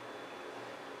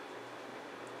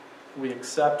 We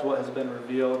accept what has been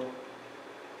revealed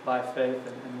by faith,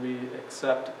 and we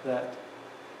accept that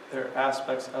there are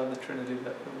aspects of the Trinity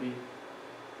that we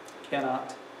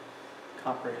cannot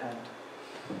comprehend.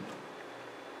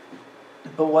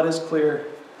 But what is clear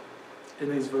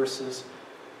in these verses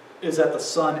is that the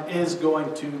Son is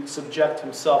going to subject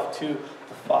himself to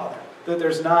the Father. That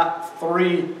there's not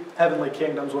three heavenly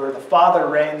kingdoms where the Father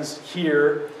reigns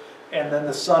here, and then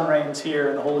the Son reigns here,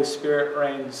 and the Holy Spirit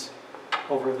reigns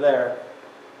over there.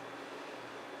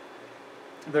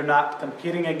 They're not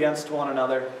competing against one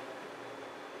another.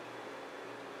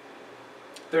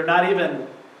 They're not even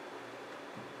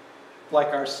like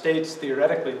our states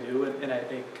theoretically do in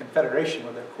a confederation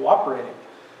where they're cooperating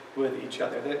with each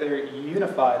other. They're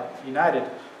unified, united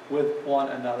with one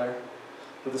another,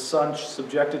 with the Son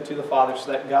subjected to the Father,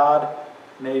 so that God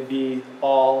may be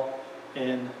all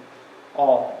in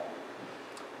all.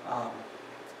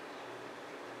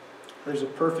 There's a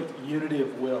perfect unity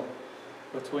of will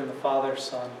between the Father,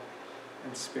 Son,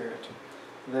 and Spirit.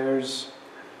 There's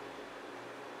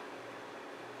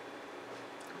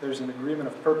an agreement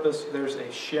of purpose. There's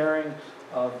a sharing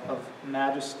of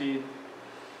majesty,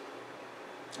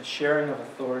 a sharing of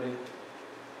authority,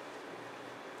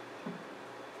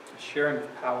 a sharing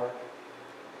of power,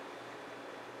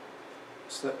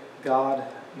 so that God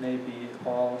may be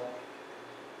all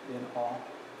in all.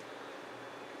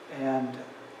 And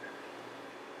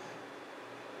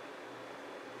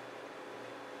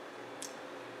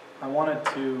I wanted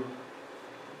to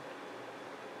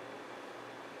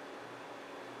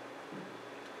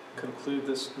conclude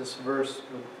this verse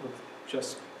with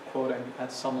just quoting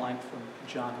at some length from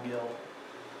John Gill,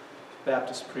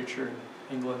 Baptist preacher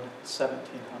in England,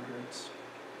 1700s.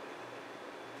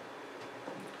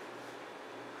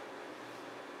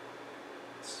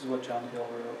 This is what John Gill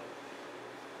wrote.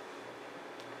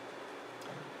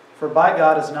 For by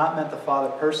God is not meant the Father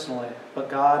personally, but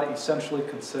God essentially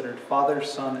considered, Father,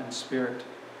 Son, and Spirit,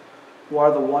 who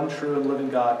are the one true and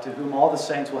living God, to whom all the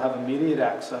saints will have immediate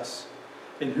access,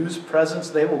 in whose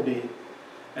presence they will be,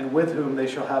 and with whom they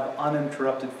shall have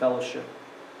uninterrupted fellowship,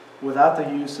 without the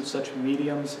use of such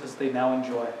mediums as they now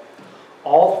enjoy.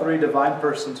 All three divine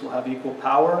persons will have equal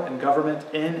power and government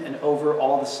in and over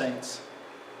all the saints.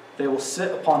 They will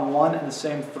sit upon one and the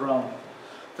same throne.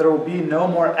 There will be no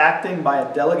more acting by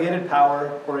a delegated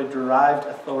power or a derived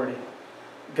authority.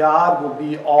 God will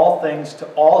be all things to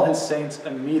all his saints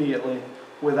immediately,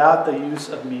 without the use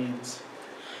of means.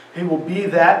 He will be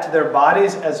that to their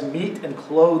bodies as meat and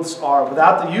clothes are,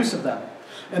 without the use of them,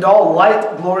 and all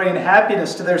light, glory, and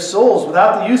happiness to their souls,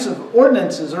 without the use of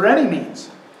ordinances or any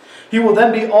means. He will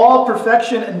then be all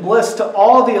perfection and bliss to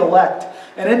all the elect,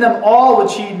 and in them all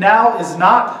which he now is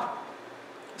not.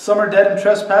 Some are dead in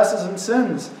trespasses and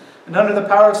sins, and under the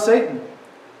power of Satan.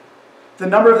 The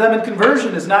number of them in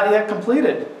conversion is not yet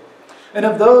completed. And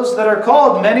of those that are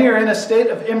called, many are in a state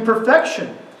of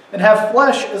imperfection, and have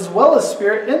flesh as well as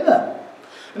spirit in them.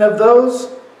 And of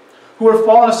those who are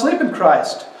fallen asleep in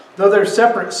Christ, though their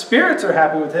separate spirits are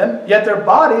happy with him, yet their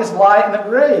bodies lie in the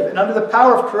grave, and under the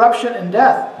power of corruption and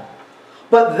death.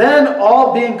 But then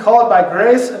all being called by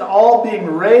grace, and all being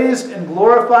raised and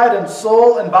glorified in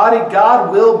soul and body,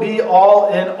 God will be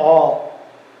all in all.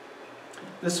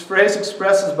 This phrase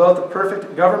expresses both the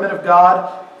perfect government of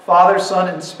God, Father, Son,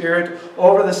 and Spirit,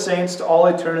 over the saints to all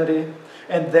eternity,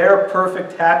 and their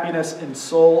perfect happiness in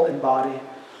soul and body,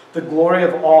 the glory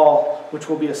of all which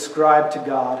will be ascribed to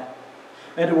God.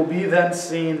 And it will be then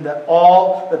seen that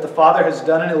all that the Father has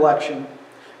done in election,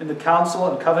 in the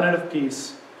counsel and covenant of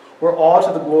peace, were all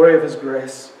to the glory of his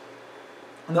grace.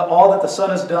 And that all that the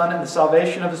Son has done in the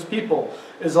salvation of his people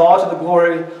is all to the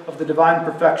glory of the divine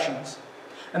perfections.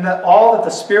 And that all that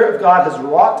the Spirit of God has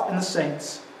wrought in the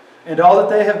saints, and all that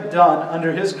they have done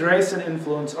under his grace and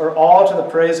influence, are all to the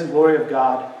praise and glory of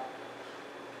God.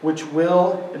 which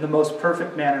will, in the most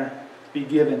perfect manner, be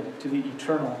given to the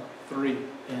eternal three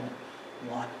in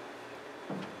one.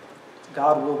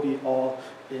 God will be all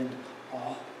in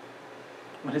all.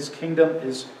 When his kingdom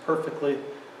is perfectly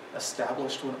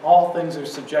established, when all things are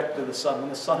subjected to the Son, when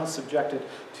the Son is subjected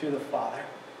to the Father,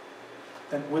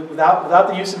 then without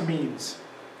the use of means,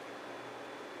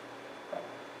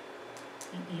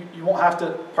 you won't have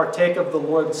to partake of the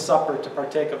Lord's Supper to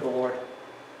partake of the Lord.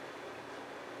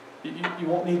 You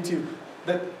won't need to.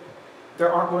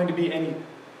 There aren't going to be any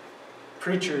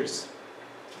preachers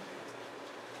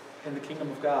in the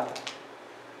kingdom of God.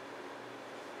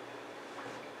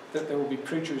 That there will be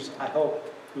preachers, I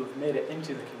hope, who have made it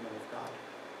into the kingdom of God.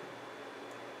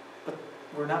 But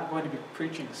we're not going to be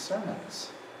preaching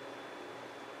sermons.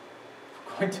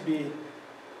 We're going to be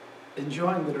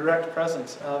enjoying the direct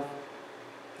presence of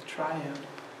the triune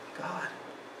God.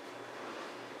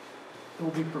 It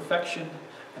will be perfection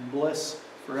and bliss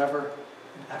forever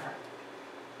and ever.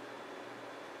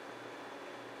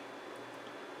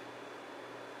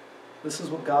 This is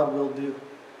what God will do.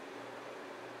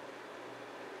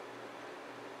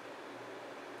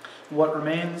 What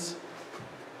remains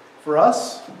for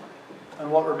us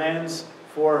and what remains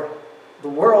for the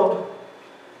world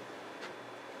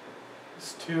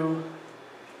is to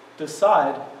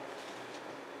decide,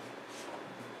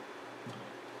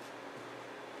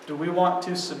 do we want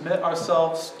to submit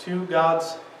ourselves to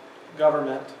God's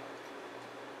government?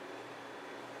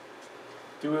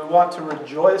 Do we want to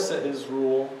rejoice at his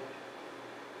rule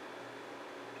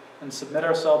and submit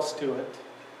ourselves to it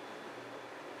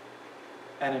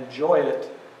and enjoy it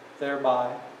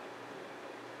thereby?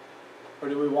 Or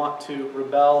do we want to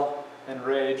rebel and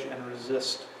rage and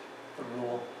resist the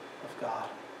rule of God?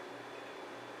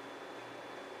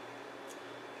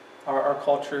 Our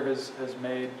culture has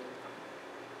made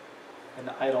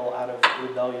an idol out of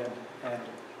rebellion and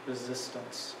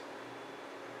resistance.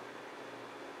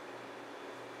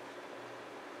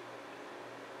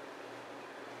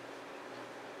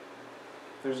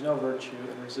 There's no virtue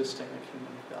in resisting the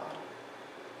kingdom of God.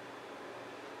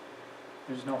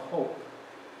 There's no hope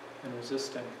in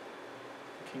resisting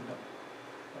the kingdom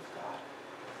of God.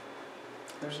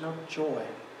 There's no joy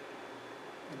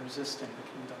in resisting the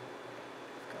kingdom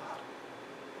of God.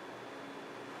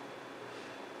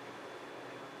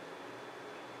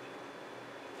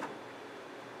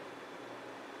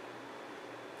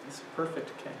 He's a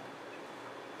perfect king.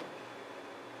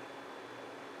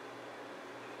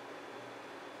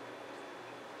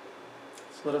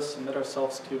 So let us submit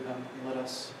ourselves to him and let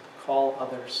us call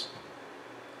others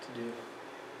to do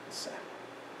the same.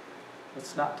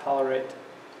 Let's not tolerate,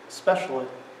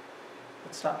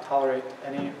 let's not tolerate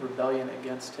any rebellion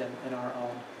against him in our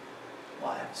own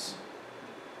lives.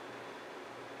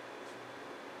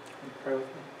 Will you pray with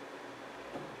me?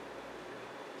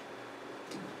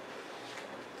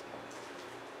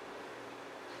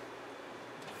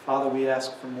 Father, we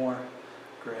ask for more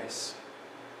grace.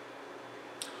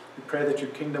 We pray that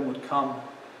your kingdom would come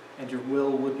and your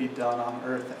will would be done on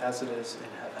earth as it is in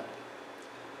heaven.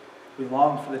 We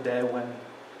long for the day when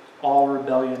all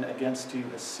rebellion against you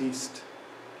has ceased,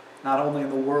 not only in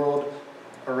the world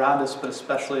around us, but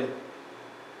especially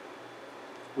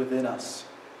within us.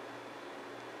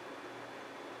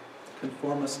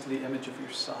 Conform us to the image of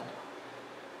your Son,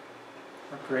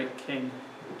 our great King,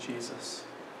 Jesus.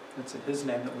 It's in his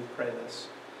name that we pray this.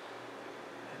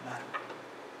 Amen.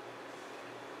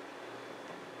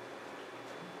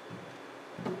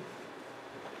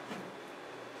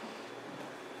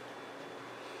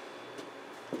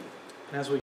 And as we